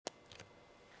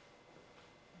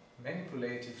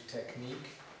manipulative technique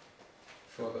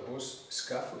for the os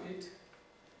scaphoid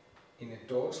in a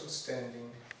dorsal standing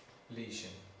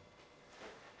lesion.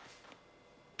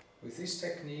 With this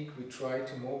technique we try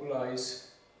to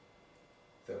mobilize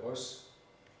the os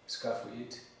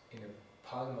scaphoid in a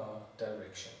palmar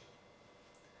direction.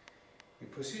 We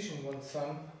position one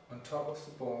thumb on top of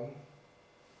the bone,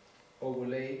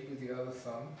 overlaid with the other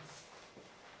thumb.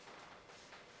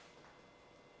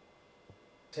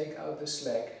 Take out the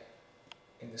slag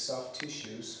in the soft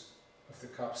tissues of the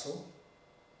capsule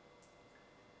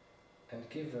and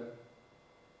give an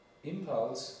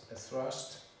impulse, a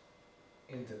thrust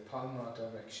in the palmar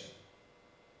direction.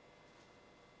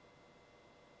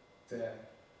 The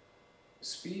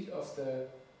speed of the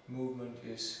movement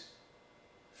is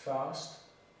fast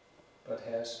but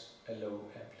has a low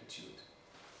amplitude.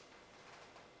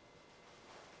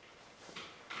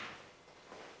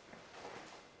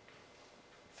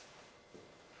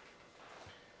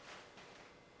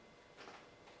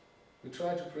 We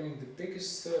try to bring the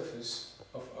biggest surface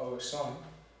of our thumb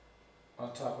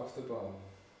on top of the bone,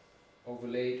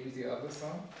 overlaid with the other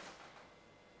thumb,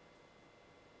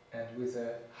 and with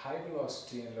a high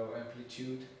velocity and low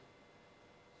amplitude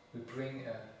we bring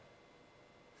a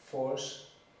force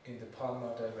in the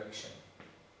palmar direction.